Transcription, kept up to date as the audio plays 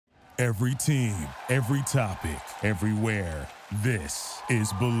Every team, every topic, everywhere. This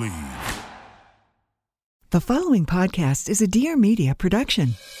is Believe. The following podcast is a Dear Media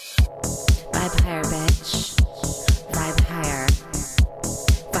production. Vibe higher, bitch. Vibe higher.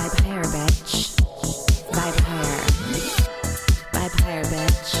 Vibe higher, bitch. Vibe higher. Vibe higher,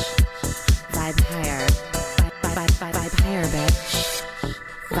 bitch. Vibe higher. Vibe higher, bitch.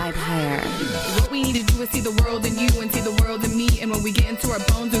 Vibe higher. What we need to do is see the world in you and see the world in me. And when we get into our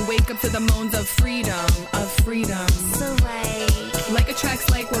bones, we wake up to the moans of freedom, of freedom. So Like a track's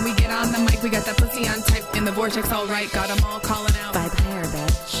like when we get on the mic, we got that pussy on type in the vortex, all right. Got them all calling out. Vibe higher,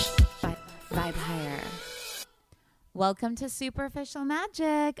 bitch. Vibe higher. Welcome to Superficial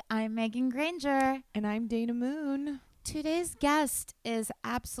Magic. I'm Megan Granger. And I'm Dana Moon. Today's guest is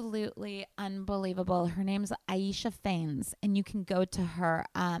absolutely unbelievable. Her name's Aisha Faines, and you can go to her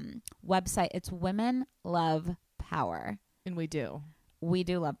website. It's Women Love Power. And we do. We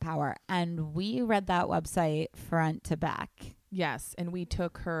do love power. And we read that website front to back. Yes. And we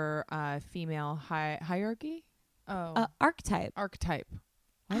took her female hierarchy. Archetype. Archetype.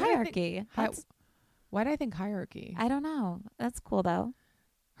 Hierarchy. Why did I think hierarchy? I don't know. That's cool, though.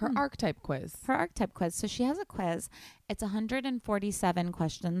 Her archetype quiz. Her archetype quiz. So she has a quiz. It's 147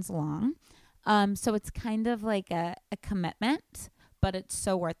 questions long. So it's kind of like a commitment, but it's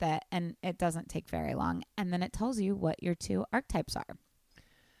so worth it, and it doesn't take very long. And then it tells you what your two archetypes are.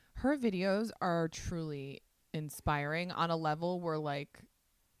 Her videos are truly inspiring on a level where, like,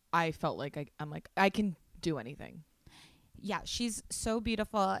 I felt like I'm like, I can do anything. Yeah, she's so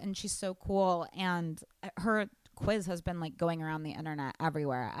beautiful and she's so cool. And her quiz has been like going around the internet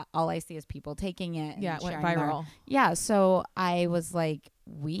everywhere. All I see is people taking it. Yeah, it went sharing viral. Yeah, so I was like,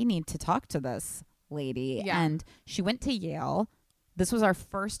 we need to talk to this lady. Yeah. And she went to Yale. This was our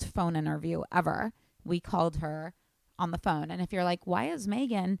first phone interview ever. We called her on the phone. And if you're like, why is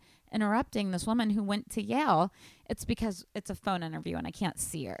Megan interrupting this woman who went to Yale? It's because it's a phone interview and I can't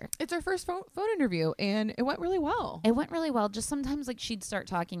see her. It's our first phone interview, and it went really well. It went really well. Just sometimes like she'd start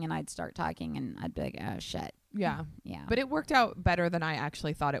talking and I'd start talking and I'd be like, oh shit. Yeah. Yeah. But it worked out better than I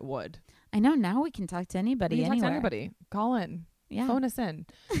actually thought it would. I know now we can talk to anybody We can anywhere. talk to anybody. Call in. Yeah. Phone us in.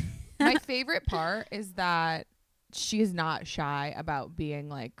 My favorite part is that she is not shy about being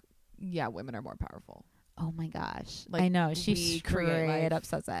like, yeah, women are more powerful. Oh my gosh. Like, I know. She we create life. straight up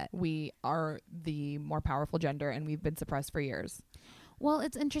says it. We are the more powerful gender, and we've been suppressed for years. Well,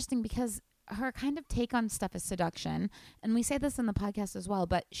 it's interesting because her kind of take on stuff is seduction. And we say this in the podcast as well,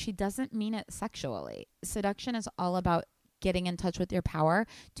 but she doesn't mean it sexually. Seduction is all about getting in touch with your power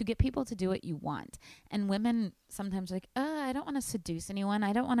to get people to do what you want. And women sometimes are like, I don't want to seduce anyone.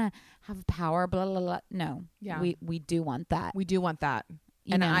 I don't want to have power, blah, blah, blah. No. Yeah. We do want that. We do want that.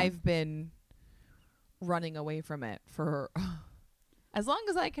 You and know? I've been running away from it for as long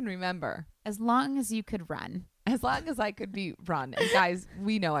as I can remember. As long as you could run. As long as I could be run. And guys,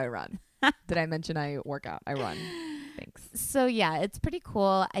 we know I run. Did I mention I work out? I run. Thanks. So yeah, it's pretty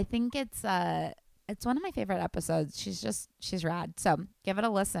cool. I think it's one of my favorite episodes. She's rad. So give it a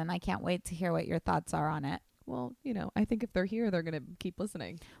listen. I can't wait to hear what your thoughts are on it. Well, I think if they're here, they're going to keep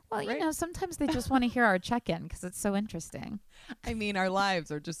listening. Well, right? Sometimes they just want to hear our check-in because it's so interesting. I mean, our lives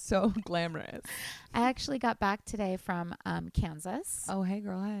are just so glamorous. I actually got back today from Kansas. Oh, hey,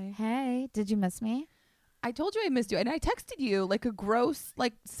 girl. Hey. Hey, did you miss me? I told you I missed you. And I texted you like a gross,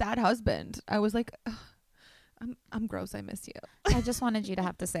 like sad husband. I was like, I'm gross. I miss you. I just wanted you to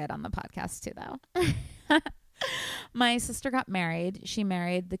have to say it on the podcast too, though. My sister got married. She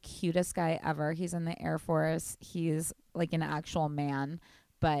married the cutest guy ever. He's in the Air Force. He's like an actual man,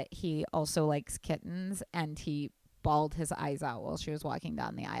 but he also likes kittens, and he bawled his eyes out while she was walking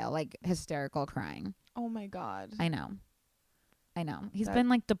down the aisle, like hysterical crying. Oh my God. I know. He's been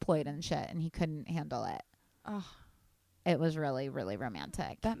like deployed and shit, and he couldn't handle it. Oh, It was really, really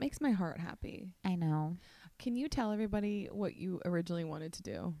romantic. that makes my heart happy. I know. Can you tell everybody what you originally wanted to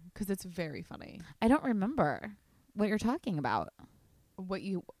do? Because it's very funny. I don't remember what you're talking about.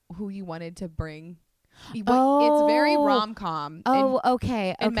 Who you wanted to bring. It's Oh. very rom-com. Oh,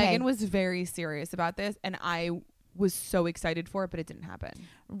 okay. And Megan was very serious about this, and I was so excited for it, but it didn't happen.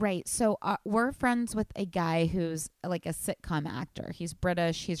 Right. So we're friends with a guy who's like a sitcom actor. He's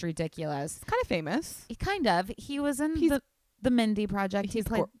British. He's ridiculous. It's kind of famous. He was in the Mindy Project. He's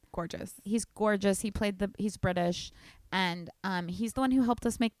gorgeous. He's gorgeous. He's British. And he's the one who helped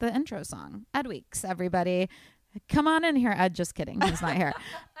us make the intro song. Ed Weeks, everybody. Come on in here, Ed. Just kidding. He's not here.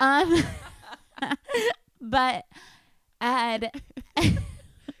 But Ed...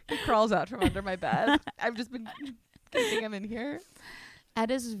 He crawls out from under my bed. I've just been keeping him in here. Ed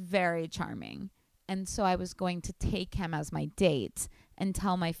is very charming. And so I was going to take him as my date. and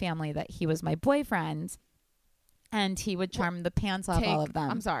tell my family that he was my boyfriend, and he would charm the pants off all of them.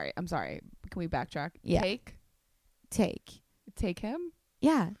 I'm sorry. Can we backtrack? Yeah. Take him?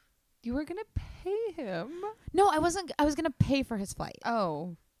 Yeah. You were gonna pay him? No, I wasn't. I was gonna pay for his flight.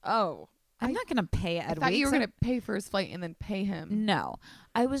 Oh. I'm not gonna pay Ed I thought Weeks. you were gonna pay for his flight and then pay him. No,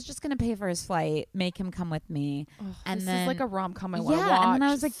 I was just gonna pay for his flight, make him come with me, and this then is like a rom-com I want to watch. yeah. And then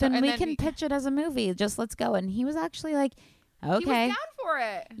I was like, So- then and we can pitch it as a movie. Just let's go. And he was actually like, okay, He was down for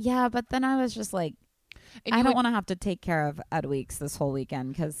it. yeah. But then I was just like, And I you don't would- want to have to take care of Ed Weeks this whole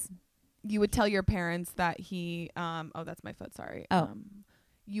weekend because You would tell your parents that he. Oh, that's my foot. Sorry. Oh.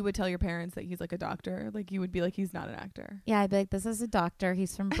 You would tell your parents that he's like a doctor. Like you would be like, he's not an actor. yeah, I'd be like, this is a doctor.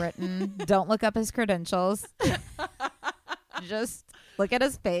 He's from Britain. Don't look up his credentials. Just look at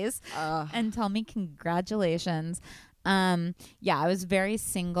his face and tell me congratulations. Yeah, I was very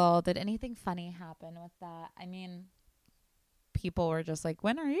single. Did anything funny happen with that? I mean, people were just like,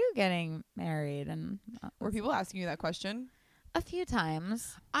 when are you getting married? And Were people asking you that question? a few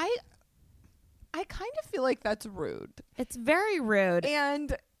times. I kind of feel like that's rude. It's very rude.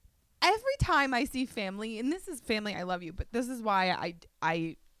 And every time I see family, and this is family, I love you, but this is why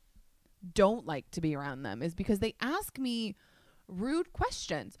I don't like to be around them, is because they ask me rude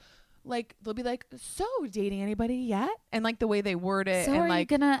questions. Like they'll be like, so dating anybody yet? And like the way they word it. So and are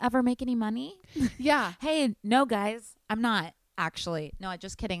like, you going to ever make any money? yeah. Hey, no, guys. I'm not actually. No,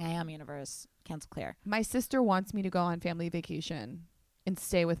 just kidding. I am Universe. Cancel clear. My sister wants me to go on family vacation and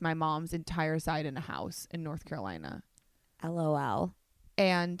stay with my mom's entire side in a house in North Carolina. LOL.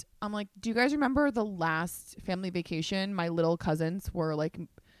 And I'm like, do you guys remember the last family vacation? My little cousins were like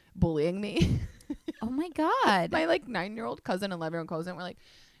bullying me. Oh my God. My like 9-year-old cousin, 11-year-old cousin were like,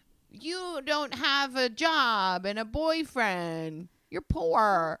 you don't have a job and a boyfriend. You're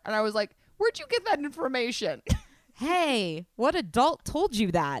poor. And I was like, where'd you get that information? Hey, what adult told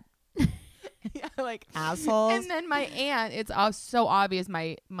you that? Yeah, like Assholes. And then my aunt, it's so obvious.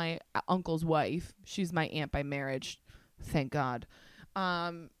 My uncle's wife, she's my aunt by marriage, thank God.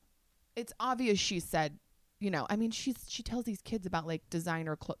 It's obvious she said, you know, I mean, she tells these kids about like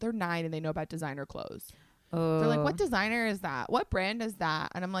designer clothes. They're 9 and they know about designer clothes. They're like, what designer is that? What brand is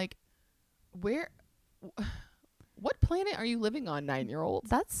that? And I'm like, what planet are you living on, 9-year-old?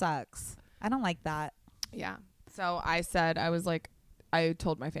 That sucks. I don't like that. Yeah. So I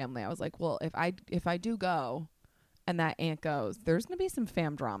told my family, I was like, well, if I do go and that aunt goes, there's going to be some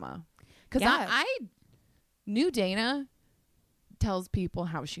fam drama. Because Yeah. I knew Dana tells people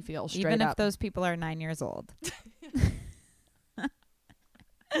how she feels straight Even up. if those people are 9 years old.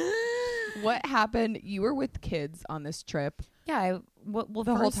 What happened? You were with kids on this trip Yeah. Well,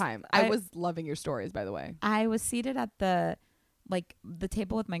 the whole first, time. I was loving your stories, by the way. I was seated at the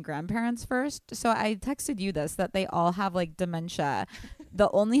table with my grandparents first. So I texted you this, that they all have like dementia. The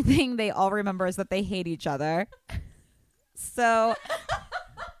only thing they all remember is that they hate each other. So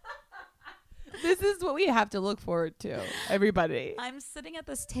This is what we have to look forward to, everybody. I'm sitting at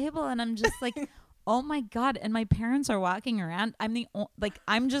this table and I'm just like, oh my God. And my parents are walking around.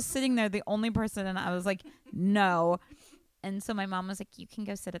 I'm just sitting there, the only person. And I was like, no. And so my mom was like, you can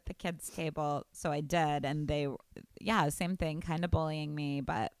go sit at the kids' table. So I did. And they, yeah, same thing, kind of bullying me,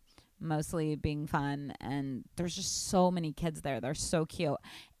 but mostly being fun. And there's just so many kids there. They're so cute.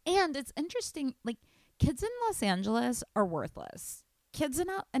 And it's interesting, like kids in Los Angeles are worthless. Kids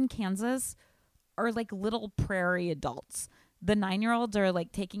in Kansas are like little prairie adults. The 9-year-olds are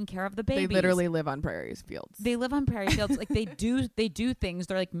like taking care of the babies. They literally live on prairie fields. They live on prairie fields. Like they do things.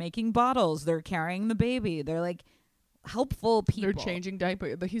 They're like making bottles. They're carrying the baby. They're like helpful people. They're changing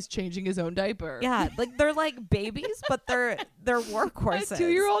diaper. He's changing his own diaper. Yeah, like they're like babies, but they're workhorses. A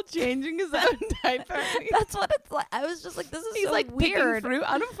 2-year-old changing his own diaper. That's what it's like. I was just like, this is He's so like picking weird. fruit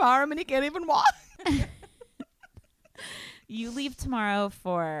on a farm and he can't even walk. You leave tomorrow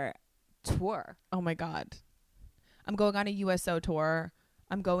for tour. Oh my God. I'm going on a USO tour.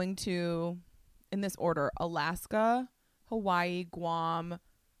 I'm going to, in this order, Alaska, Hawaii, Guam,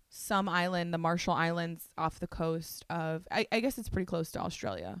 some island, the Marshall Islands off the coast of, I guess it's pretty close to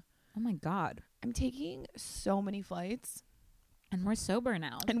Australia. Oh my God. I'm taking so many flights. And we're sober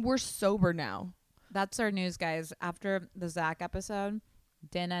now. And we're sober now. That's our news, guys. After the Zach episode,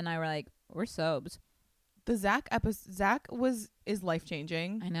 Dana and I were like, we're sobes. The Zach episode, is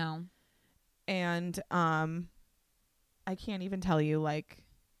life-changing. I know. And I can't even tell you like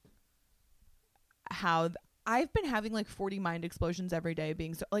how I've been having like 40 mind explosions every day,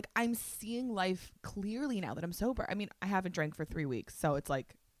 being so like I'm seeing life clearly now that I'm sober. I mean, I haven't drank for 3 weeks, so it's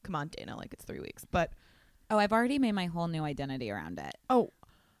like, come on, Dana, like it's 3 weeks. But I've already made my whole new identity around it. I'm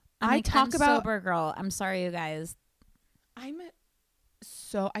I'm about sober girl. I'm sorry, you guys.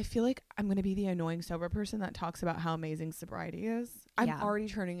 so I feel like I'm going to be the annoying sober person that talks about how amazing sobriety is. I'm Yeah. already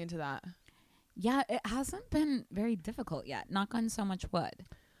turning into that. Yeah, it hasn't been very difficult yet. Knock on so much wood.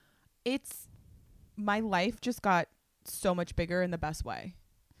 It's my life just got so much bigger in the best way.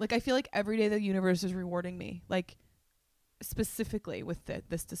 Like I feel like every day the universe is rewarding me, like specifically with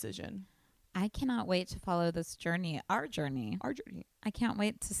this decision. I cannot wait to follow this journey, our journey. I can't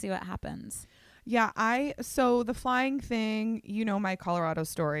wait to see what happens. Yeah, so the flying thing, you know, my Colorado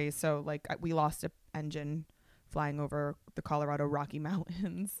story. So like we lost an engine flying over the Colorado Rocky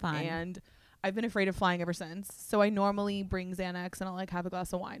Mountains. Fun. And I've been afraid of flying ever since. So I normally bring Xanax and I'll like have a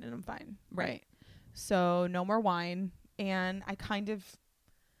glass of wine and I'm fine. Right. So no more wine. And I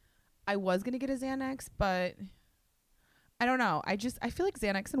was going to get a Xanax, but I don't know. I feel like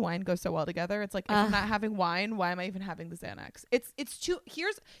Xanax and wine go so well together. It's like, if I'm not having wine, why am I even having the Xanax? It's too,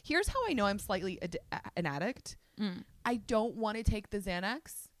 here's how I know I'm slightly an addict. I don't want to take the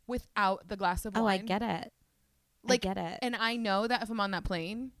Xanax without the glass of wine. Oh, I get it. Like, I get it. And I know that if I'm on that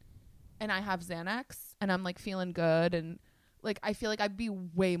plane and I have Xanax and I'm like feeling good and like, I feel like I'd be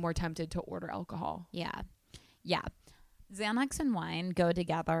way more tempted to order alcohol. Yeah. Yeah. Xanax and wine go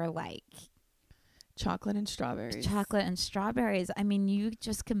together like Chocolate and strawberries. chocolate and strawberries. I mean, you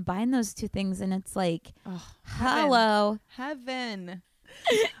just combine those two things and it's like, Oh, hello. Heaven.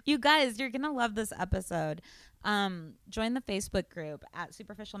 You guys, you're going to love this episode. Join the Facebook group at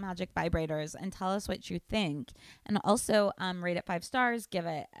Superficial Magic Vibrators and tell us what you think. And also rate it 5 stars, give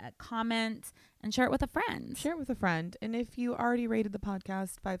it a comment, and share it with a friend. Share it with a friend. And if you already rated the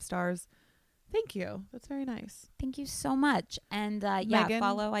podcast 5 stars, thank you. That's very nice. Thank you so much. And Megan.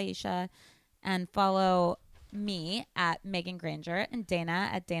 follow Aisha and follow me at Megan Granger and Dana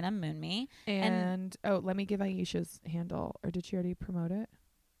at Dana Moonme. And let me give Aisha's handle. Or did she already promote it?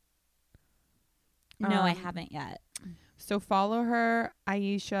 No, I haven't yet. So follow her,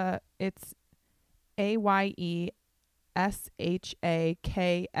 Aisha. It's AYESHAKFAINES.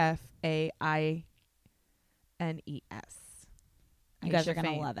 You guys are going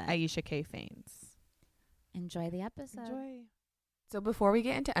to love it. Aisha K. Faines. Enjoy the episode. Enjoy. So before we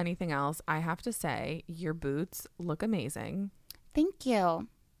get into anything else, I have to say your boots look amazing. Thank you.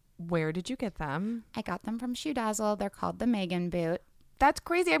 Where did you get them? I got them from Shoe Dazzle. They're called the Megan boot. That's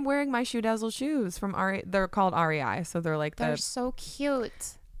crazy. I'm wearing my Shoe Dazzle shoes from They're called REI. So they're like They're so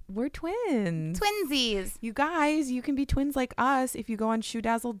cute. We're twins. Twinsies. You guys, you can be twins like us if you go on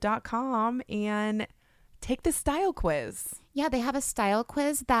shoedazzle.com and take the style quiz. Yeah, they have a style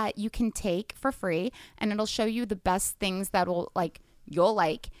quiz that you can take for free, and it'll show you the best things that you'll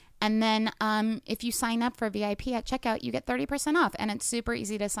like. And then if you sign up for VIP at checkout, you get 30% off. And it's super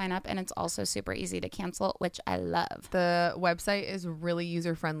easy to sign up, and it's also super easy to cancel, which I love. The website is really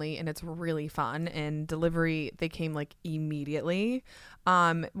user-friendly, and it's really fun. And delivery, they came like immediately.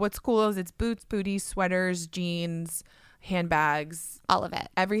 What's cool is it's boots, booties, sweaters, jeans, handbags, all of it.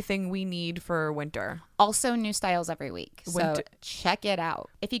 Everything we need for winter. Also new styles every week. So check it out.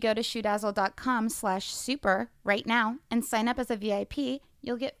 If you go to shoedazzle.com/super right now and sign up as a VIP,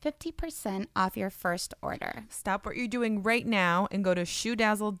 you'll get 50% off your first order. Stop what you're doing right now and go to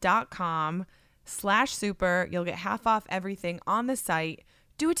shoedazzle.com/super. You'll get half off everything on the site.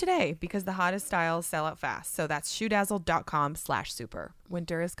 Do it today because the hottest styles sell out fast. So that's shoedazzle.com/super.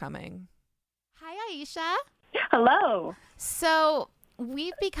 Winter is coming. Hi, Aisha. Hello. So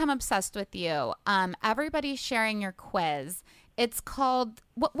we've become obsessed with you. Everybody's sharing your quiz. It's called,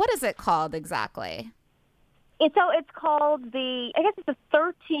 what is it called exactly? It's called it's a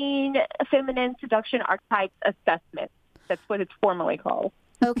 13 Feminine Seduction Archetypes Assessment. That's what it's formally called.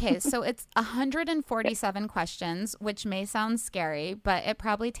 Okay, so it's 147 questions, which may sound scary, but it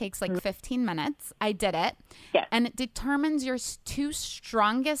probably takes like 15 minutes. I did it. Yes. And it determines your 2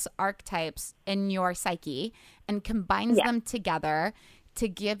 strongest archetypes in your psyche and combines them together to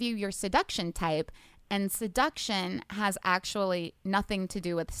give you your seduction type. And seduction has actually nothing to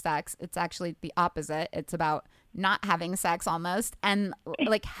do with sex. It's actually the opposite. It's about not having sex almost and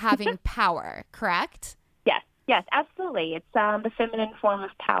like having power, correct? Yes, absolutely. It's the feminine form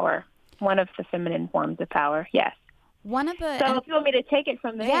of power. One of the feminine forms of power, yes. So if you want me to take it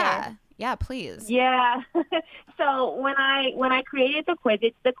from there. Yeah, please. Yeah. So when I created the quiz,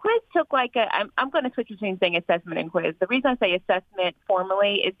 the quiz took I'm going to switch between saying assessment and quiz. The reason I say assessment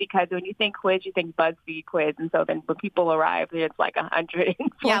formally is because when you think quiz, you think BuzzFeed quiz. And so then when people arrive, it's like 100.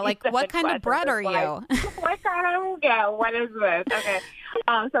 Yeah, like what kind of bread are you? What is this? Okay.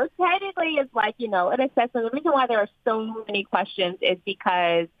 So technically it's an assessment. The reason why there are so many questions is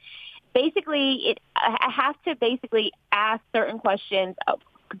because basically I have to basically ask certain questions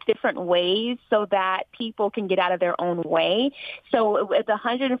different ways so that people can get out of their own way. So with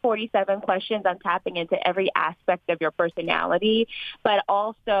 147 questions, I'm tapping into every aspect of your personality, but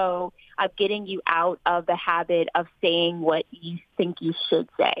also getting you out of the habit of saying what you think you should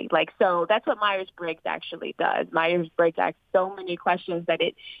say. Like, so that's what Myers-Briggs actually does. Myers-Briggs asks so many questions that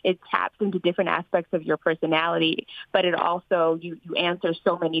it taps into different aspects of your personality, but it also, you answer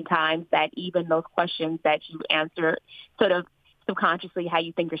so many times that even those questions that you answer sort of subconsciously how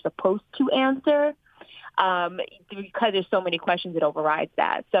you think you're supposed to answer, because there's so many questions, it overrides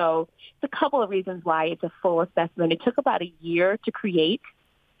that. So it's a couple of reasons why it's a full assessment. It took about a year to create.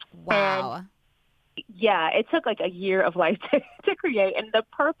 Wow. And yeah, it took like a year of life to create. And the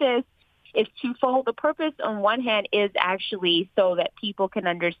purpose is twofold. The purpose on one hand is actually so that people can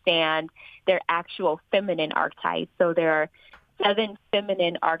understand their actual feminine archetypes. So there are 7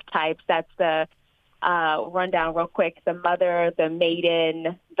 feminine archetypes. That's the rundown real quick: the mother, the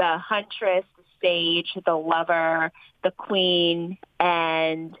maiden, the huntress, the sage, the lover, the queen,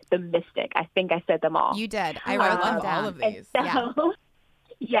 and the mystic. I think I said them all. You did. I I wrote them love down. all of these. So,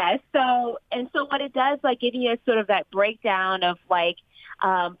 yeah. So what it does, like, giving you sort of that breakdown of like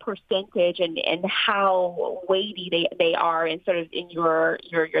percentage and how weighty they are and sort of in your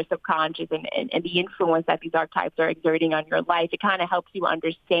subconscious and the influence that these archetypes are exerting on your life. It kind of helps you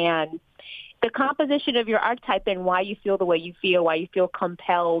understand the composition of your archetype and why you feel the way you feel, why you feel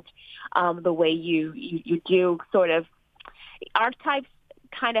compelled the way you do. Sort of archetypes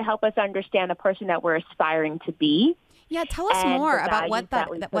kind of help us understand the person that we're aspiring to be. Yeah, tell us more about what that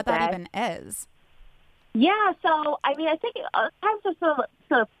even is. Yeah, so I mean, I think archetypes are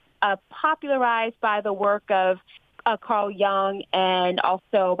sort of popularized by the work of Carl Jung and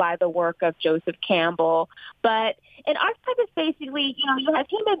also by the work of Joseph Campbell. But an archetype is basically, you have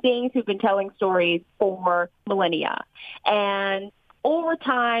human beings who've been telling stories for millennia. And over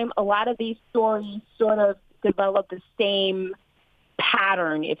time, a lot of these stories sort of develop the same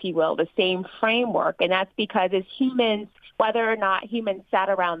pattern, if you will, the same framework. And that's because as humans, whether or not humans sat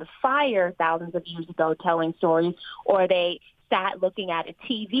around the fire thousands of years ago telling stories, or they sat looking at a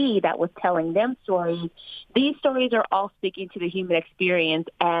TV that was telling them stories, these stories are all speaking to the human experience,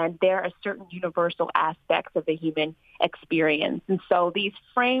 and there are certain universal aspects of the human experience. And so these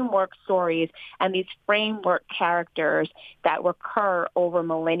framework stories and these framework characters that recur over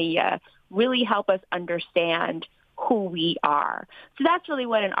millennia really help us understand who we are. So that's really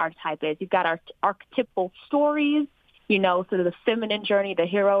what an archetype is. You've got our archetypal stories, sort of the feminine journey, the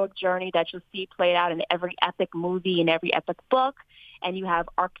heroic journey that you'll see played out in every epic movie and every epic book. And you have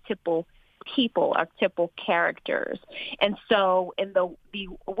archetypal people, archetypal characters. And so in the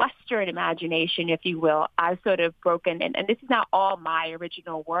Western imagination, if you will, I've sort of broken, and this is not all my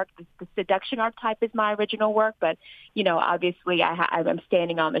original work. The seduction archetype is my original work, but, obviously I'm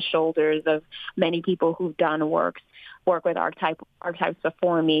standing on the shoulders of many people who've done work with archetypes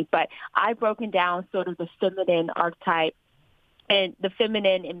before me. But I've broken down sort of the feminine archetype and the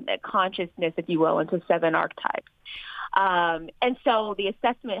feminine in the consciousness, if you will, into 7 archetypes. And so the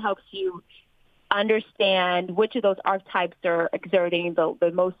assessment helps you understand which of those archetypes are exerting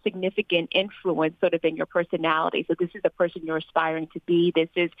the most significant influence sort of in your personality. So this is the person you're aspiring to be. This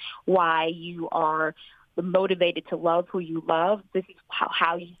is why you are motivated to love who you love. This is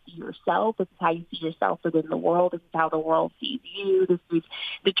how you see yourself. This is how you see yourself within the world. This is how the world sees you. This is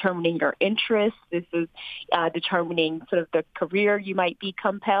determining your interests. This is determining sort of the career you might be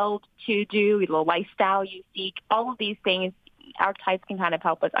compelled to do, the lifestyle you seek. All of these things, archetypes can kind of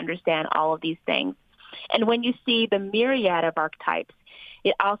help us understand all of these things. And when you see the myriad of archetypes,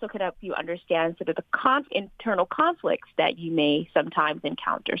 it also can help you understand sort of the internal conflicts that you may sometimes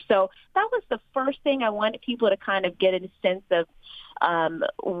encounter. So that was the first thing I wanted people to kind of get a sense of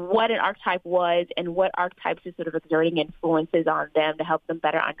what an archetype was and what archetypes are sort of exerting influences on them to help them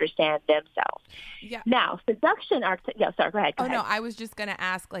better understand themselves. Yeah. Now, seduction archetype. Yeah, sorry, go ahead. No, I was just going to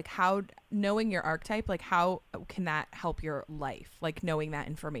ask, like, how knowing your archetype, like, how can that help your life? Like, knowing that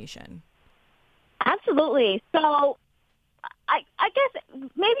information. Absolutely. So I guess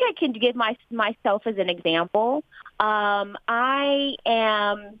maybe I can give myself as an example. I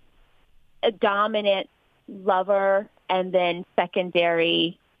am a dominant lover and then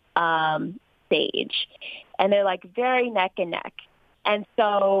secondary sage. And they're like very neck and neck. And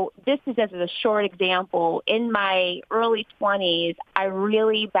so this is just as a short example. In my early 20s, I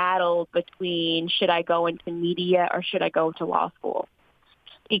really battled between should I go into media or should I go to law school?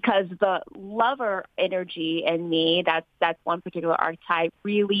 Because the lover energy in me, that's one particular archetype,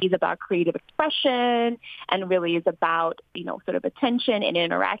 really is about creative expression and really is about, sort of attention and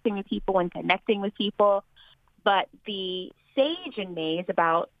interacting with people and connecting with people. But the sage in me is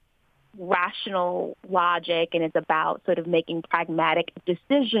about rational logic, and it's about sort of making pragmatic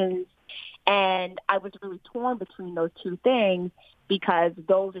decisions. And I was really torn between those two things because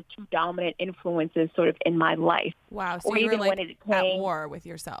those are two dominant influences sort of in my life. Wow. So or you were even like when it at came, war with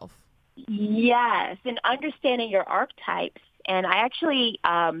yourself. Yes, and understanding your archetypes. And I actually,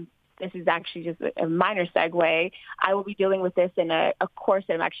 this is actually just a minor segue. I will be dealing with this in a course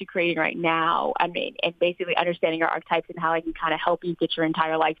that I'm actually creating right now. I mean, and basically understanding your archetypes and how I can kind of help you get your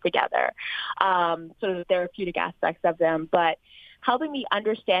entire life together. So the therapeutic aspects of them, but helping me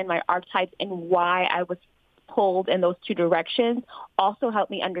understand my archetypes and why I was pulled in those two directions also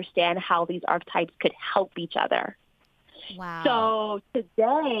helped me understand how these archetypes could help each other. Wow. So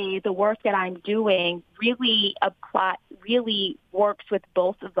today, the work that I'm doing really works with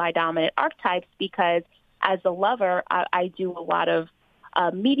both of my dominant archetypes because as a lover, I do a lot of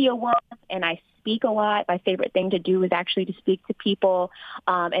media work and I speak a lot. My favorite thing to do is actually to speak to people.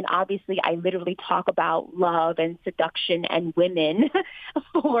 And obviously, I literally talk about love and seduction and women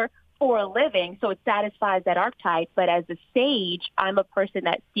for a living, so it satisfies that archetype. But as a sage, I'm a person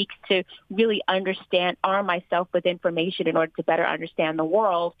that seeks to really arm myself with information in order to better understand the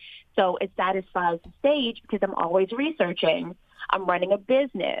world. So it satisfies the sage because I'm always researching. I'm running a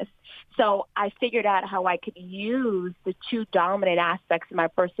business. So I figured out how I could use the two dominant aspects of my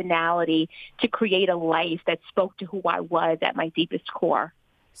personality to create a life that spoke to who I was at my deepest core.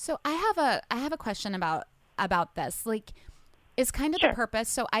 So I have a question about this. Like, is kind of Sure. the purpose.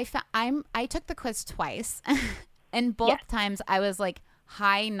 So I took the quiz twice, and both times I was like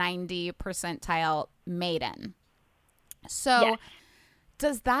high 90 percentile maiden. So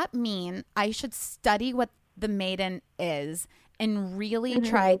does that mean I should study what the maiden is and really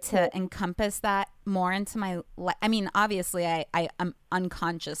try to encompass that more into my life? I mean, obviously I am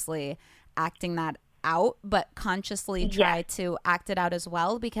unconsciously acting that out, but consciously try to act it out as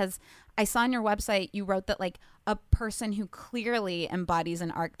well, because I saw on your website you wrote that like a person who clearly embodies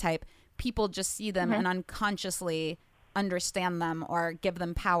an archetype, people just see them and unconsciously understand them or give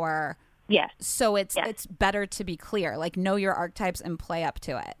them power. Yes. So it's better to be clear, like know your archetypes and play up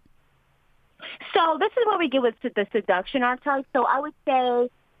to it. So this is what we get with the seduction archetype. So I would say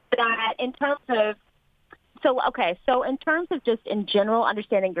that in terms of just in general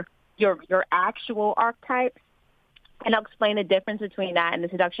understanding your actual archetypes, and I'll explain the difference between that and the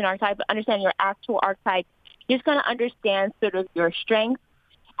seduction archetype. But understanding your actual archetype, you're just going to understand sort of your strengths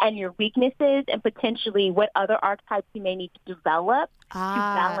and your weaknesses and potentially what other archetypes you may need to develop to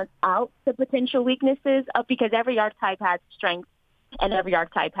balance out the potential weaknesses because every archetype has strengths and every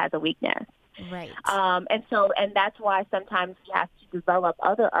archetype has a weakness. Right. And that's why sometimes we have to develop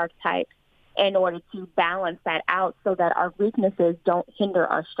other archetypes in order to balance that out so that our weaknesses don't hinder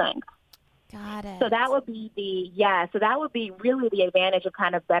our strengths. Got it. So that would be really the advantage of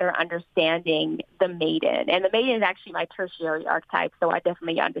kind of better understanding the maiden. And the maiden is actually my tertiary archetype, so I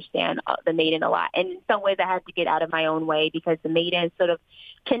definitely understand the maiden a lot. And in some ways I had to get out of my own way because the maiden sort of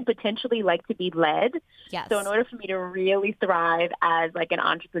can potentially like to be led. Yes. So in order for me to really thrive as like an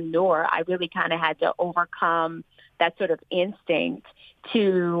entrepreneur, I really kind of had to overcome that sort of instinct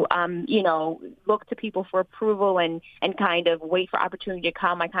to, look to people for approval and kind of wait for opportunity to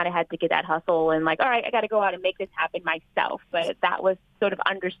come. I kind of had to get that hustle and like, all right, I got to go out and make this happen myself. But that was sort of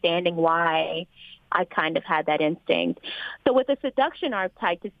understanding why I kind of had that instinct. So with the seduction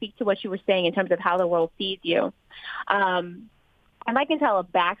archetype, to speak to what you were saying in terms of how the world sees you, and I can tell a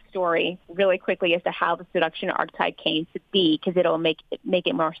backstory really quickly as to how the seduction archetype came to be, because it'll make it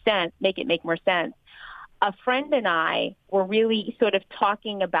make more sense. A friend and I were really sort of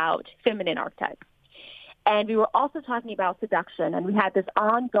talking about feminine archetypes. And we were also talking about seduction. And we had this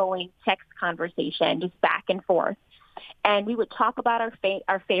ongoing text conversation just back and forth. And we would talk about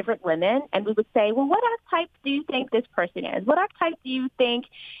our favorite women. And we would say, well, what archetype do you think this person is? What archetype do you think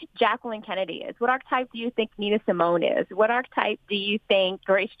Jacqueline Kennedy is? What archetype do you think Nina Simone is? What archetype do you think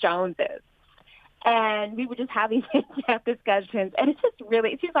Grace Jones is? And we would just have these in-depth discussions. And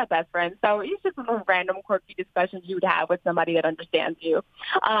she's my best friend. So it's just little random quirky discussions you would have with somebody that understands you.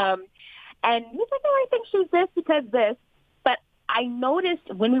 And he's like, oh, I think she's this because this. But I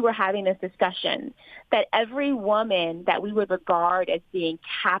noticed when we were having this discussion that every woman that we would regard as being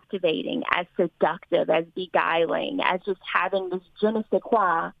captivating, as seductive, as beguiling, as just having this je ne sais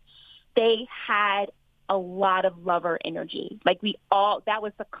quoi, they had a lot of lover energy. Like that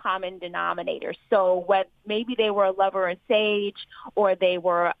was the common denominator. So maybe they were a lover and sage, or they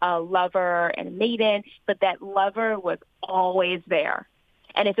were a lover and a maiden, but that lover was always there.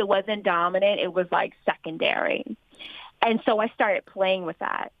 And if it wasn't dominant, it was like secondary. And so I started playing with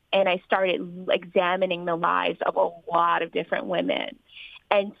that, and I started examining the lives of a lot of different women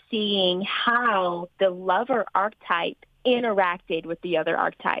and seeing how the lover archetype interacted with the other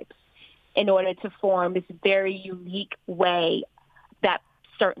archetypes in order to form this very unique way that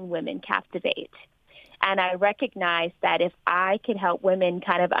certain women captivate. And I recognized that if I could help women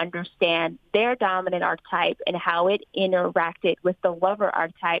kind of understand their dominant archetype and how it interacted with the lover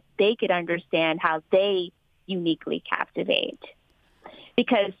archetype, they could understand how they uniquely captivate.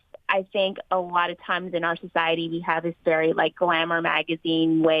 Because I think a lot of times in our society, we have this very like Glamour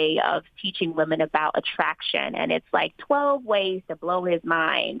magazine way of teaching women about attraction. And it's like 12 ways to blow his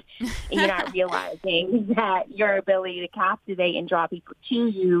mind. And you're not realizing that your ability to captivate and draw people to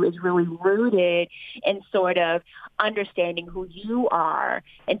you is really rooted in sort of understanding who you are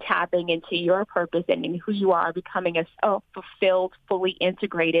and tapping into your purpose and who you are, becoming a fulfilled, fully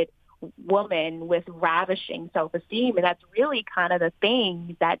integrated woman with ravishing self-esteem. And that's really kind of the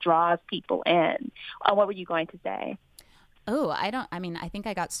thing that draws people in. What were you going to say? Oh, I think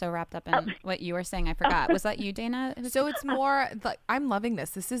I got so wrapped up in what you were saying, I forgot. Was that you, Dana? So it's more like, I'm loving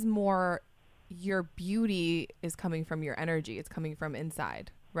this. This is more, your beauty is coming from your energy. It's coming from inside,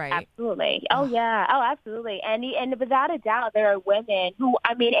 right? Absolutely. Oh, yeah. Oh, absolutely. And without a doubt, there are women who,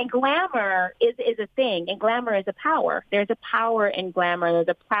 and glamour is a thing, and glamour is a power. There's a power in glamour. There's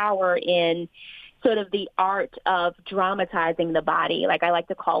a power in sort of the art of dramatizing the body. Like I like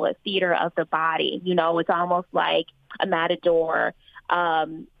to call it theater of the body. You know, it's almost like a matador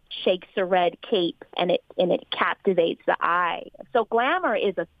shakes a red cape and it captivates the eye. So glamour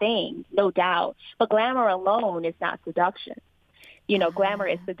is a thing, no doubt. But glamour alone is not seduction. You know, glamour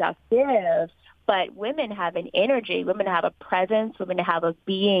is seductive, but women have an energy, women have a presence, women have a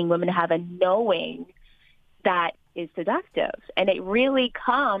being, women have a knowing that is seductive. And it really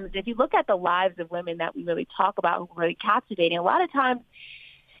comes, if you look at the lives of women that we really talk about who are really captivating, a lot of times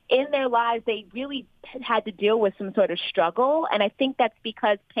in their lives, they really had to deal with some sort of struggle. And I think that's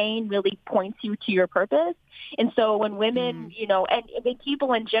because pain really points you to your purpose. And so when women, you know, and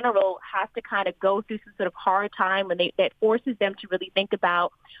people in general have to kind of go through some sort of hard time when that forces them to really think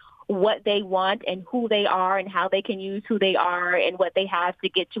about what they want and who they are and how they can use who they are and what they have to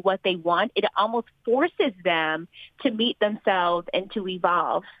get to what they want, it almost forces them to meet themselves and to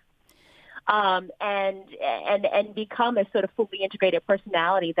evolve. And become a sort of fully integrated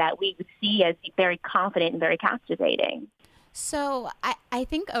personality that we would see as very confident and very captivating. So I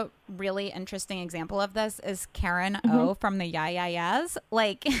think a really interesting example of this is Karen O from the Yeah Yeah Yeahs.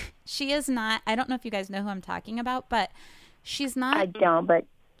 Like, she is not, I don't know if you guys know who I'm talking about, but she's not. I don't, but.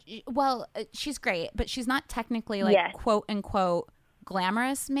 Well, she's great, but she's not technically like quote unquote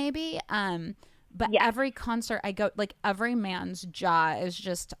glamorous maybe. But every concert I go, like every man's jaw is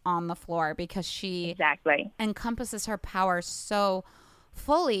just on the floor because she encompasses her power so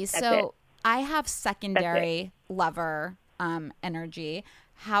fully. So I have secondary lover energy.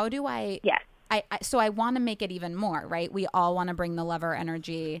 How do I? Yes. So I want to make it even more, right? We all want to bring the lover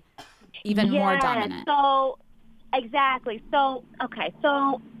energy even more dominant. So exactly. So okay.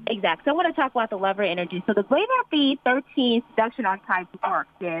 So exactly. So I want to talk about the lover energy. So the way that the 13 seduction archetypes works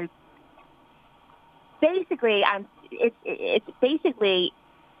is. Basically, it's basically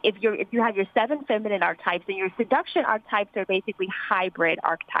if you have your 7 feminine archetypes, and your seduction archetypes are basically hybrid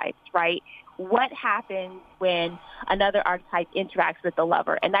archetypes, right? What happens when another archetype interacts with the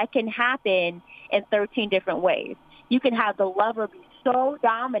lover? And that can happen in 13 different ways. You can have the lover be so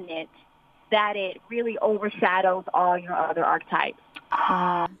dominant that it really overshadows all your other archetypes.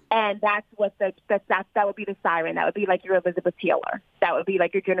 And that's what that would be the siren. That would be like your Elizabeth Taylor. That would be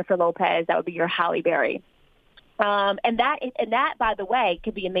like your Jennifer Lopez. That would be your Halle Berry. And that, by the way,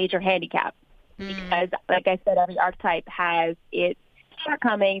 could be a major handicap because, like I said, every archetype has its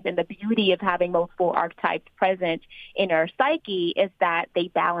shortcomings, and the beauty of having multiple archetypes present in our psyche is that they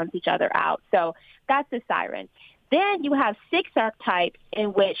balance each other out. So that's the siren. Then you have 6 archetypes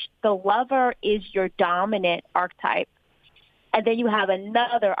in which the lover is your dominant archetype. And then you have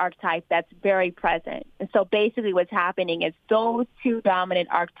another archetype that's very present. And so basically what's happening is those 2 dominant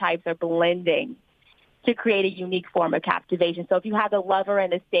archetypes are blending to create a unique form of captivation. So if you have the lover in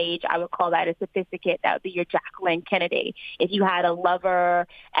the stage, I would call that a sophisticate. That would be your Jacqueline Kennedy. If you had a lover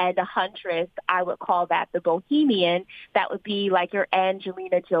and a huntress, I would call that the bohemian. That would be like your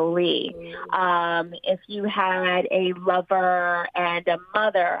Angelina Jolie. If you had a lover and a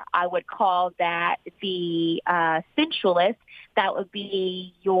mother, I would call that the sensualist. That would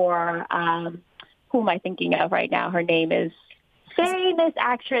be your, who am I thinking of right now? Her name is famous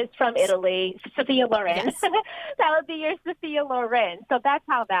actress from Italy, Sophia Loren. Yes. That would be your Sophia Loren. So that's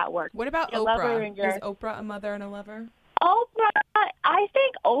how that works. What about your Oprah? Is Oprah a mother and a lover? Oprah, I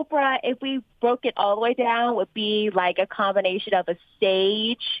think Oprah, if we broke it all the way down, would be like a combination of a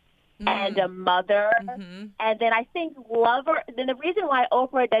sage and a mother. Mm-hmm. And then I think lover, then the reason why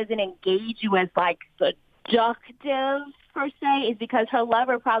Oprah doesn't engage you as like seductive per se is because her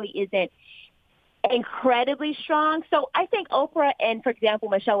lover probably isn't incredibly strong. So I think Oprah and, for example,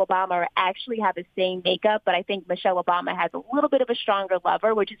 Michelle Obama actually have the same makeup, but I think Michelle Obama has a little bit of a stronger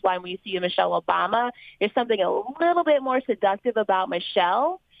lover, which is why when you see Michelle Obama, there's something a little bit more seductive about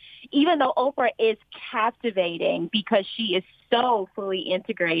Michelle, even though Oprah is captivating because she is so fully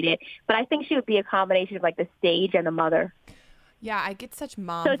integrated. But I think she would be a combination of like the sage and the mother. Yeah, I get such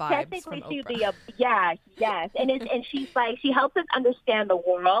mom So vibes technically, from she'd Oprah. be a yes, and she's like she helps us understand the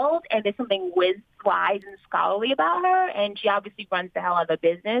world, and there's something wise and scholarly about her, and she obviously runs the hell out of a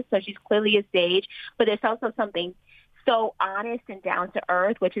business, so she's clearly a sage. But there's also something so honest and down to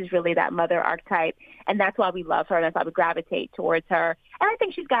earth, which is really that mother archetype, and that's why we love her, and that's why we gravitate towards her. And I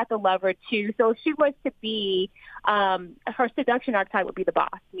think she's got the lover too. So if she was to be her seduction archetype would be the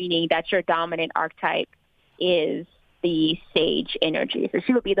boss, meaning that your dominant archetype is the sage energy. So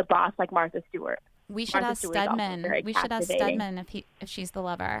she would be the boss, like Martha Stewart. We should ask Stedman. We should ask Stedman if she's the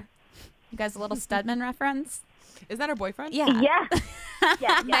lover. You guys, a little Stedman reference? Is that her boyfriend? Yeah.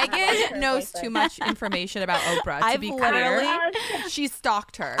 Yeah. Megan knows too much information about Oprah, to be clear. She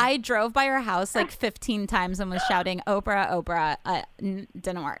stalked her. I drove by her house like 15 times and was shouting, Oprah, Oprah.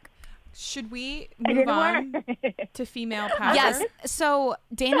 Didn't work. Should we move on to female power? Yes. So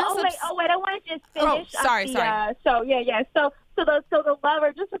Dana's Oh wait, I want to just finish. Sorry. So the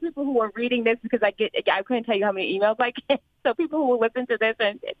lover, just for people who are reading this, because I couldn't tell you how many emails I get. So people who will listen to this,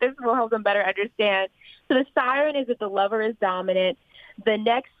 and this will help them better understand. So the siren is that the lover is dominant. The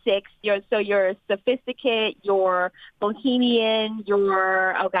next six, you're sophisticate, you're bohemian,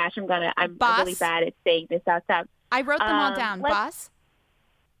 you're I'm really bad at saying this outside. I wrote them all down. Boss.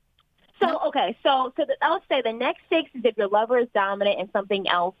 So I would say the next six is if your lover is dominant and something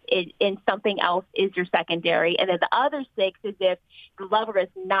else is your secondary, and then the other six is if the lover is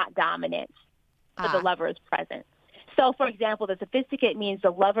not dominant, but the lover is present. So, for example, the sophisticate means the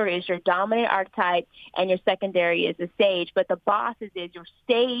lover is your dominant archetype and your secondary is the sage, but the boss is your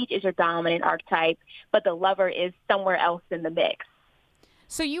sage is your dominant archetype, but the lover is somewhere else in the mix.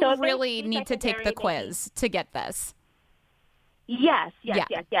 So you really need to take the quiz to get this. Yes,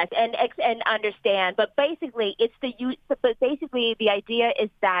 and understand. But basically, the idea is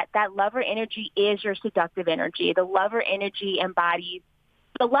that lover energy is your seductive energy. The lover energy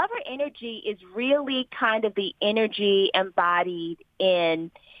is really kind of the energy embodied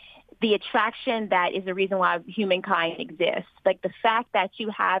in the attraction that is the reason why humankind exists. Like the fact that you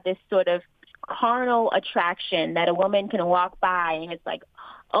have this sort of carnal attraction that a woman can walk by and it's like,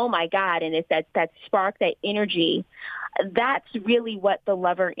 oh my God, and it's that spark, that energy. That's really what the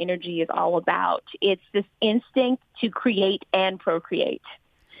lover energy is all about. It's this instinct to create and procreate.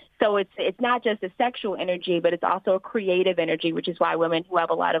 So it's not just a sexual energy, but it's also a creative energy, which is why women who have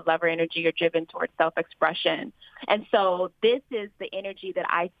a lot of lover energy are driven towards self-expression. And so this is the energy that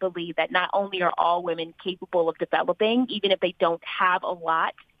I believe that not only are all women capable of developing, even if they don't have a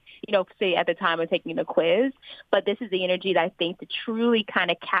lot, say at the time of taking the quiz, but this is the energy that I think to truly kind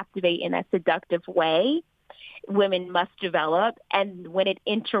of captivate in that seductive way, women must develop. And when it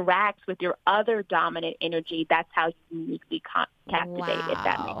interacts with your other dominant energy, that's how you uniquely captivate it.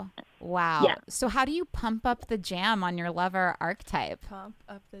 That makes sense. Wow. Yeah. So how do you pump up the jam on your lover archetype? Pump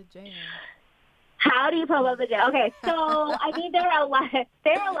up the jam. How do you pump up the jam? Okay, so I mean there are a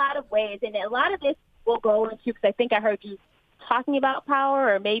lot of ways, and a lot of this will go into, because I think I heard you talking about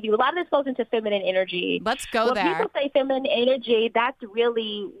power, or maybe a lot of this goes into feminine energy. Let's go there. When people say feminine energy, that's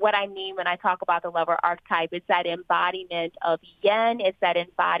really what I mean when I talk about the lover archetype. It's that embodiment of yin. It's that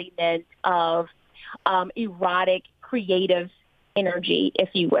embodiment of erotic, creative energy, if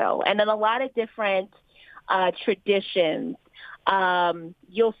you will. And in a lot of different traditions,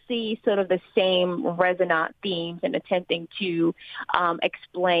 you'll see sort of the same resonant themes in attempting to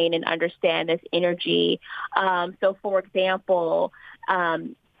explain and understand this energy. So, for example,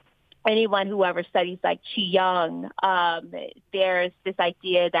 anyone who ever studies like Qigong, there's this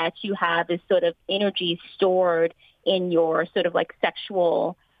idea that you have this sort of energy stored in your sort of like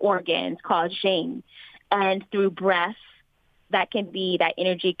sexual organs called Jing. And through breath, that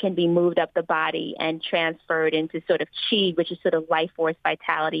energy can be moved up the body and transferred into sort of qi, which is sort of life force,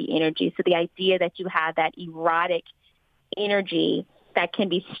 vitality, energy. So the idea that you have that erotic energy that can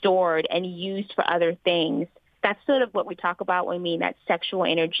be stored and used for other things, that's sort of what we talk about when we mean that sexual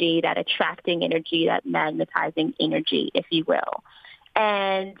energy, that attracting energy, that magnetizing energy, if you will.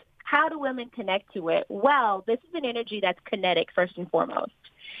 And how do women connect to it? Well, this is an energy that's kinetic first and foremost.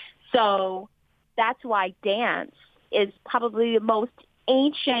 So that's why dance is probably the most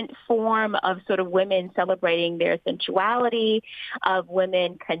ancient form of sort of women celebrating their sensuality, of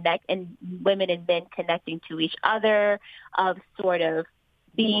women and men connecting to each other, of sort of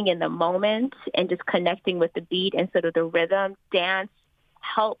being in the moment and just connecting with the beat and sort of the rhythm. Dance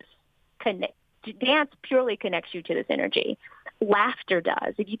helps connect. Dance purely connects you to this energy. Laughter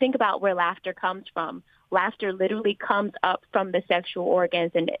does. If you think about where laughter comes from, laughter literally comes up from the sexual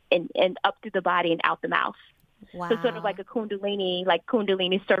organs and up through the body and out the mouth. Wow. So sort of like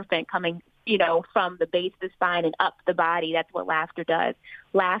Kundalini serpent coming, from the base of the spine and up the body. That's what laughter does.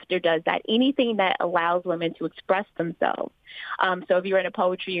 Laughter does that. Anything that allows women to express themselves. So if you're into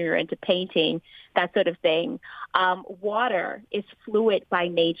poetry or you're into painting, that sort of thing. Water is fluid by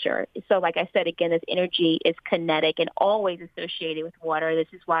nature. So like I said, again, this energy is kinetic and always associated with water. This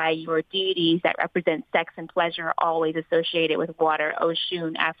is why your deities that represent sex and pleasure are always associated with water,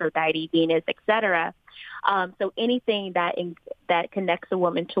 Oshun, Aphrodite, Venus, etc. So anything that connects a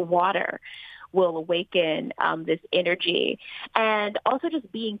woman to water will awaken this energy. And also just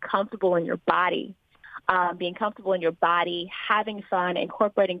being comfortable in your body. Having fun,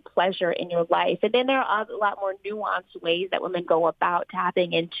 incorporating pleasure in your life. And then there are a lot more nuanced ways that women go about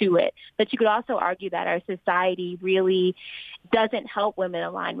tapping into it. But you could also argue that our society really doesn't help women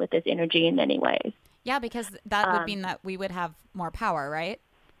align with this energy in many ways. Yeah, because that would mean that we would have more power, right?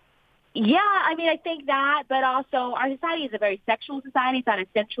 Yeah, I mean, I think that, but also our society is a very sexual society. It's not a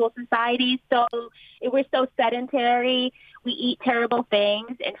sensual society. So we're so sedentary. We eat terrible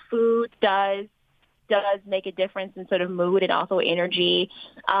things, and food does make a difference in sort of mood and also energy.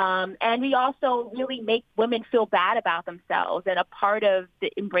 And we also really make women feel bad about themselves. And a part of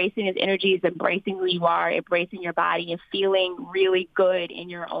embracing this energy is embracing who you are, embracing your body, and feeling really good in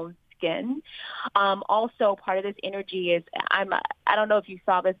your own skin. Also, part of this energy is I don't know if you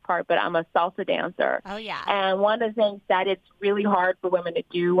saw this part, but I'm a salsa dancer. Oh, yeah. And one of the things that it's really hard for women to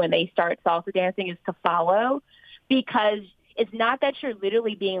do when they start salsa dancing is to follow, because it's not that you're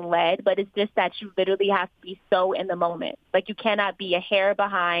literally being led, but it's just that you literally have to be so in the moment. Like, you cannot be a hair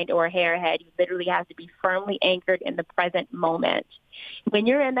behind or a hair ahead. You literally have to be firmly anchored in the present moment. When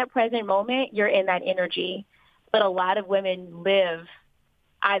you're in that present moment, you're in that energy. But a lot of women live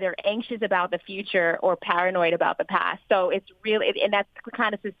either anxious about the future or paranoid about the past. So it's really, and that's the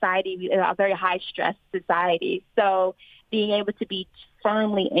kind of society, a very high stress society. So being able to be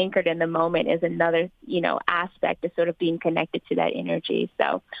firmly anchored in the moment is another, aspect of sort of being connected to that energy.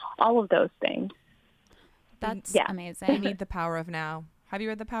 So all of those things. That's amazing. I need The Power of Now. Have you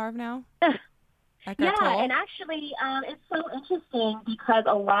read The Power of Now? Yeah, and actually it's so interesting because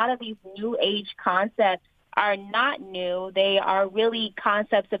a lot of these new age concepts are not new. They are really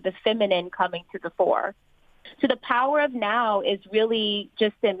concepts of the feminine coming to the fore. So the power of now is really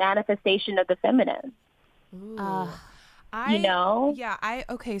just a manifestation of the feminine.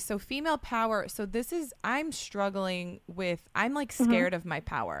 Okay, so female power. So I'm struggling with, I'm like scared of my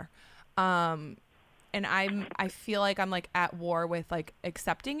power. And I feel like I'm like at war with like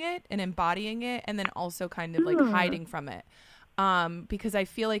accepting it and embodying it, and then also kind of like hiding from it. Because I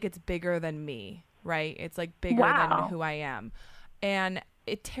feel like it's bigger than me, right? It's like bigger than who I am. And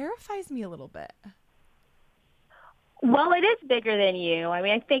it terrifies me a little bit. Well, it is bigger than you. I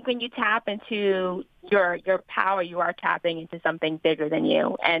mean, I think when you tap into your power, you are tapping into something bigger than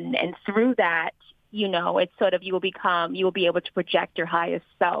you. And through that, it's sort of you will be able to project your highest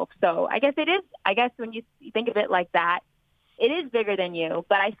self. So I guess when you think of it like that, it is bigger than you.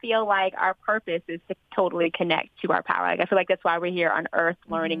 But I feel like our purpose is to totally connect to our power. Like, I feel like that's why we're here on Earth,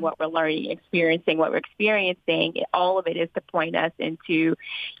 learning what we're learning, experiencing what we're experiencing. All of it is to point us into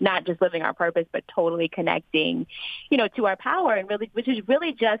not just living our purpose, but totally connecting, to our power, and really, which is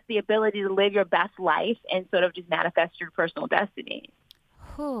really just the ability to live your best life and sort of just manifest your personal destiny.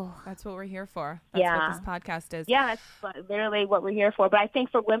 That's what we're here for. That's what this podcast is. Yeah, that's literally what we're here for. But I think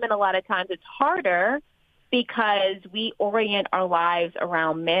for women, a lot of times it's harder because we orient our lives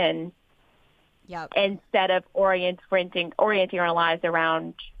around men instead of orienting our lives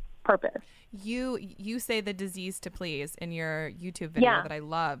around purpose. You say the disease to please in your YouTube video that I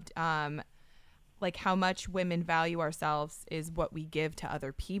loved. Like how much women value ourselves is what we give to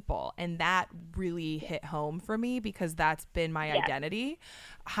other people. And that really hit home for me because that's been my identity.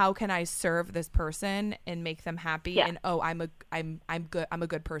 How can I serve this person and make them happy? And I'm good. I'm a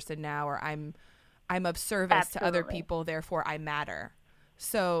good person now, or I'm of service to other people, therefore I matter.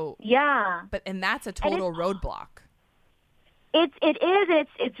 So and that's a total roadblock. It is.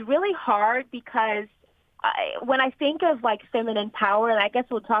 It's really hard because when I think of like feminine power, and I guess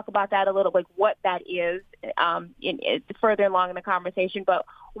we'll talk about that a little, like what that is further along in the conversation. But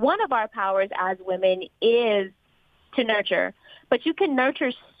one of our powers as women is to nurture. But you can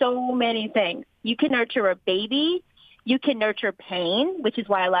nurture so many things. You can nurture a baby. You can nurture pain, which is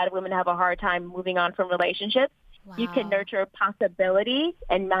why a lot of women have a hard time moving on from relationships. Wow. You can nurture possibility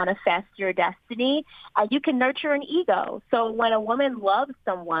and manifest your destiny. You can nurture an ego. So when a woman loves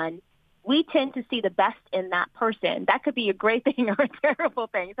someone, we tend to see the best in that person. That could be a great thing or a terrible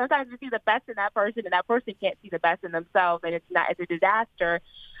thing. Sometimes we see the best in that person, and that person can't see the best in themselves, and it's a disaster.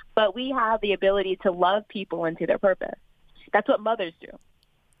 But we have the ability to love people into their purpose. That's what mothers do.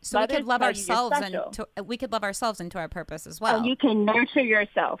 So mothers we could love tell you you're ourselves special. we could love ourselves into our purpose as well. Oh, you can nurture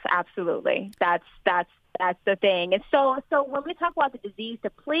yourself. Absolutely. That's the thing. And so when we talk about the disease to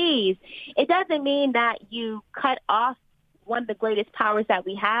please, it doesn't mean that you cut off one of the greatest powers that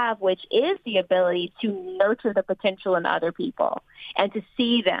we have, which is the ability to nurture the potential in other people and to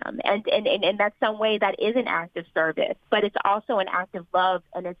see them. And that's some way that is an act of service, but it's also an act of love,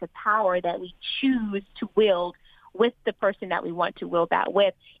 and it's a power that we choose to wield with the person that we want to wield that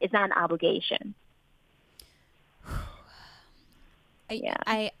with. It's not an obligation.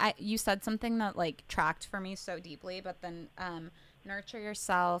 You said something that like tracked for me so deeply, but then nurture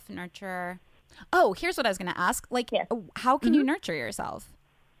yourself, nurture. Oh, here's what I was going to ask. Like, Yes. How can you nurture yourself?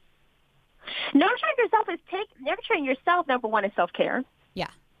 Nurturing yourself, number one, is self-care. Yeah.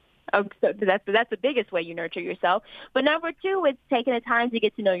 So that's the biggest way you nurture yourself. But number two, it's taking the time to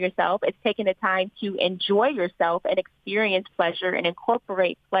get to know yourself. It's taking the time to enjoy yourself and experience pleasure and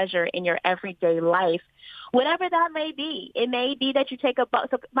incorporate pleasure in your everyday life, whatever that may be. It may be that you take a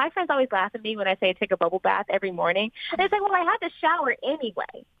so my friends always laugh at me when I say take a bubble bath every morning. And they say, well, I had to shower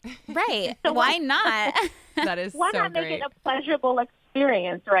anyway. Right. So why not? That is why so not make great. it a pleasurable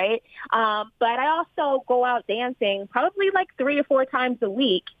experience, right? But I also go out dancing probably like 3 or 4 times a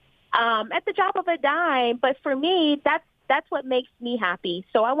week. At the drop of a dime. But for me, that's what makes me happy.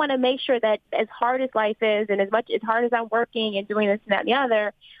 So I want to make sure that as hard as life is and as hard as I'm working and doing this and that and the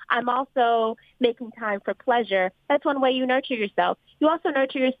other, I'm also making time for pleasure. That's one way you nurture yourself. You also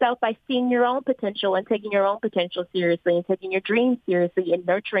nurture yourself by seeing your own potential and taking your own potential seriously and taking your dreams seriously and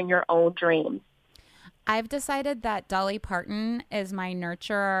nurturing your own dreams. I've decided that Dolly Parton is my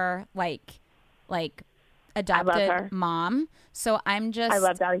nurturer, like adopted mom. So I'm just I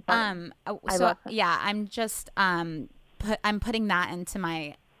love Dolly Parton. I love her. Yeah, I'm just I'm putting that into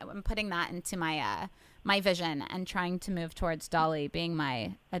my my vision and trying to move towards Dolly being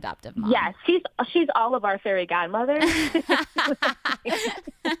my adoptive mom. Yes, she's all of our fairy godmothers.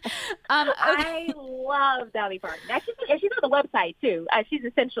 I love Dolly Parton. She's on the website too. She's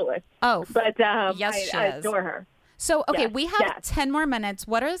a sensualist. Oh, but yes, I adore her. So, okay, Yes, we have yes. 10 more minutes.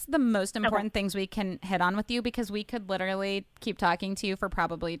 What are the most important things we can hit on with you? Because we could literally keep talking to you for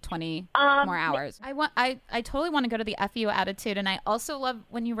probably 20 more hours. I totally want to go to the FU attitude. And I also love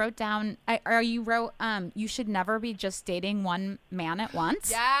when you wrote down, you should never be just dating one man at once.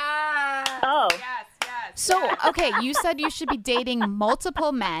 Yes. Oh. Yes. So, okay, you said you should be dating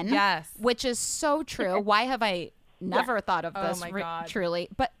multiple men. Yes. Which is so true. Why have I never thought of this my God. truly?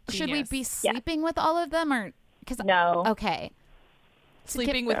 But should we Genius. be sleeping with all of them or... No. Okay.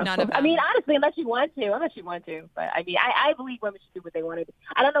 Sleeping with none of them. I mean, honestly, unless you want to. But I mean, I believe women should do what they want to do.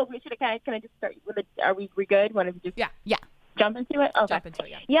 I don't know if we should. Can I just start? Are we good? Want to just Yeah. jump into it? Okay. Jump into it.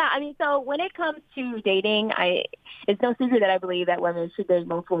 Yeah. Yeah. I mean, so when it comes to dating, it's no secret that I believe that women should date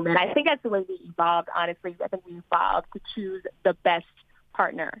multiple men. I think that's the way we evolved. Honestly, I think we evolved to choose the best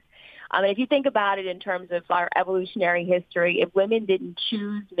partner. And if you think about it in terms of our evolutionary history, if women didn't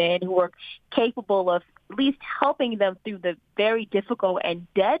choose men who were capable of at least helping them through the very difficult and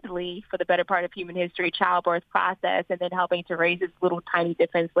deadly, for the better part of human history, childbirth process, and then helping to raise this little tiny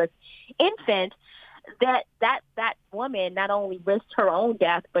defenseless infant, that woman not only risked her own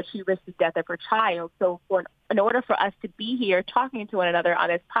death, but she risked the death of her child. So in order for us to be here talking to one another on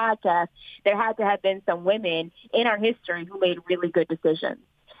this podcast, there had to have been some women in our history who made really good decisions.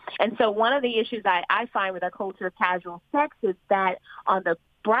 And so one of the issues I find with our culture of casual sex is that on the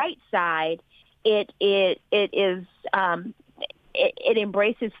bright side, it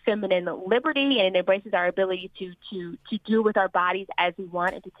embraces feminine liberty, and it embraces our ability to do with our bodies as we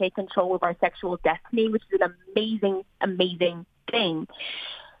want and to take control of our sexual destiny, which is an amazing, amazing thing.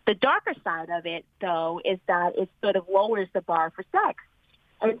 The darker side of it, though, is that it sort of lowers the bar for sex.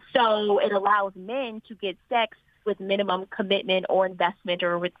 And so it allows men to get sex with minimum commitment or investment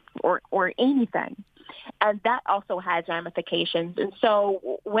or anything. And that also has ramifications. And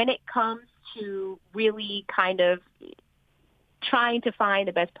so when it comes to really kind of trying to find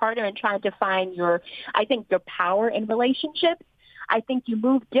the best partner and trying to find your power in relationships. I think you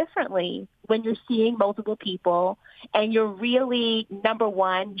move differently when you're seeing multiple people and you're really, number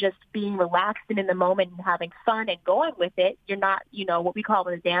one, just being relaxed and in the moment and having fun and going with it. You're not, what we call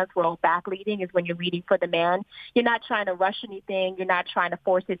in the dance world, back leading is when you're leading for the man. You're not trying to rush anything. You're not trying to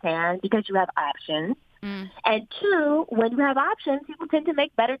force his hand because you have options. And two, when you have options, people tend to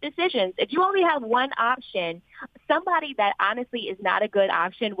make better decisions. If you only have one option, somebody that honestly is not a good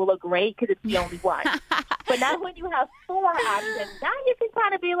option will look great because it's the only one. But now when you have 4 options, now you can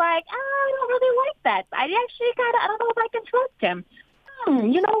kind of be like, I don't really like that. I don't know if I can trust him.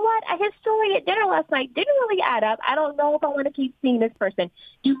 You know what? His story at dinner last night didn't really add up. I don't know if I want to keep seeing this person.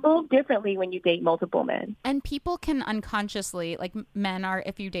 You move differently when you date multiple men. And people can unconsciously, like men are,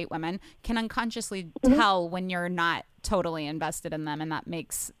 if you date women, can unconsciously tell when you're not totally invested in them, and that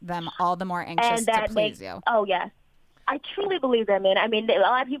makes them all the more anxious to please you. Oh, yes. I truly believe that, man. I mean, a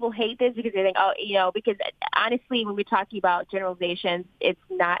lot of people hate this because they think, because honestly, when we're talking about generalizations, it's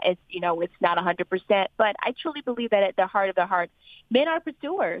not 100%. But I truly believe that at the heart of the heart, men are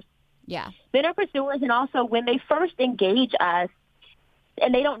pursuers. Yeah. Men are pursuers, and also when they first engage us,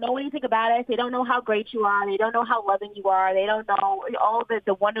 and they don't know anything about us, they don't know how great you are, they don't know how loving you are, they don't know all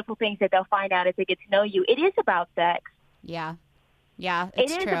the wonderful things that they'll find out as they get to know you. It is about sex. Yeah. Yeah,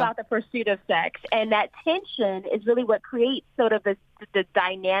 it's true. It is true. about the pursuit of sex, and that tension is really what creates sort of the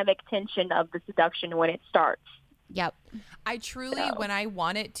dynamic tension of the seduction when it starts. Yep. I truly, when I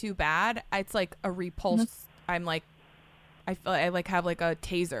want it too bad, it's like a repulse. I'm like, I feel I like have like a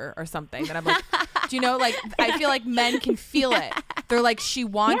taser or something that I'm like, do you know, like I feel like men can feel it. They're like, she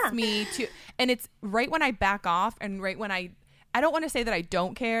wants me to, and it's right when I back off and right when I don't want to say that I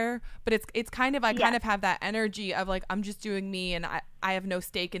don't care, but it's kind of, I kind of have that energy of like, I'm just doing me and I have no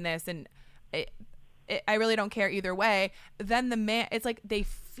stake in this. And I really don't care either way. Then the man, it's like, they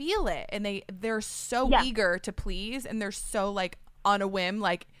feel it and they're so eager to please. And they're so like on a whim,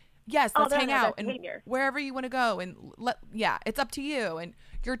 like, yes, let's hang out and wherever you want to go. And it's up to you. And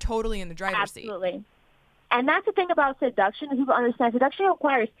you're totally in the driver's seat. Absolutely. And that's the thing about seduction. People understand seduction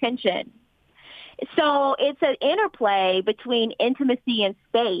requires tension. So it's an interplay between intimacy and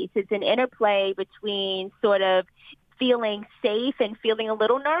space. It's an interplay between sort of feeling safe and feeling a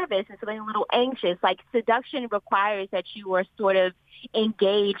little nervous and feeling a little anxious. Like seduction requires that you are sort of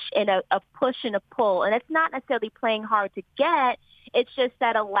engaged in a push and a pull. And it's not necessarily playing hard to get. It's just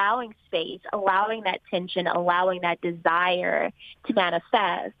that allowing space, allowing that tension, allowing that desire to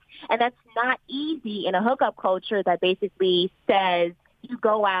manifest. And that's not easy in a hookup culture that basically says you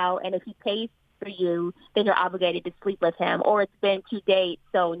go out and if he pays for you, then you're obligated to sleep with him, or it's been 2 dates,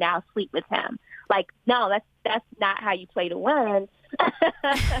 so now sleep with him. Like, no, that's not how you play to win.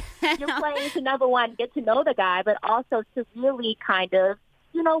 You're playing to, number one, get to know the guy, but also to really kind of,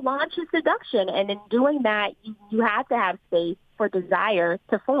 launch a seduction. And in doing that, you have to have space for desire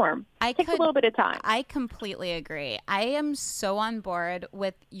to form. It takes a little bit of time. I completely agree. I am so on board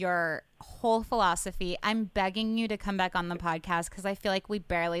with your whole philosophy. I'm begging you to come back on the podcast because I feel like we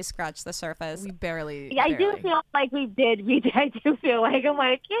barely scratched the surface. We barely. I do feel like we did. I do feel like I'm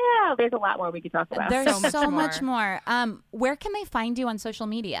like, there's a lot more we could talk about. There's so much more. Where can they find you on social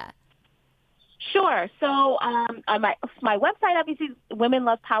media? Sure. So on my website, obviously, is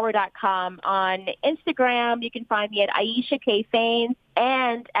womenlovepower.com. On Instagram, you can find me at Aisha K. Faines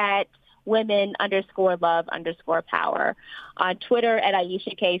and at women_love_power. On Twitter at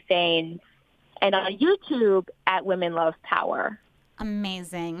Aisha K. Faines. And on YouTube at Women Love Power.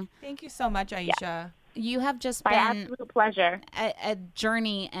 Amazing. Thank you so much, Aisha. Yeah. You have just My been absolute pleasure. A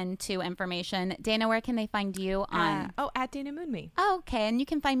journey into information. Dana, where can they find you on? At Dana Moonme. Oh, okay. And you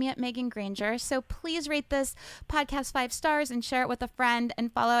can find me at Megan Granger. So please rate this podcast 5 stars and share it with a friend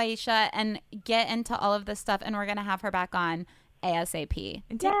and follow Aisha and get into all of this stuff. And we're going to have her back on ASAP.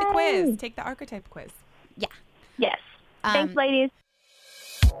 And take the quiz. Take the archetype quiz. Yeah. Yes. Thanks, ladies.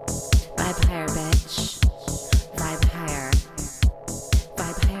 Vibe higher, bitch. Vibe higher.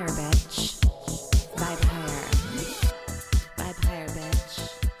 Vibe higher, bitch. Vibe higher. Vibe higher,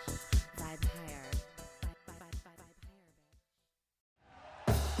 bitch. Vibe higher. Vibe higher.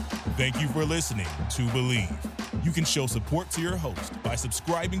 Thank you for listening to Believe. You can show support to your host by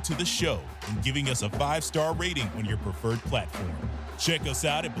subscribing to the show and giving us a 5-star rating on your preferred platform. Check us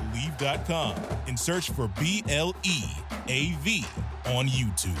out at Believe.com and search for BLEAV on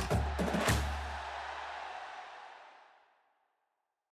YouTube.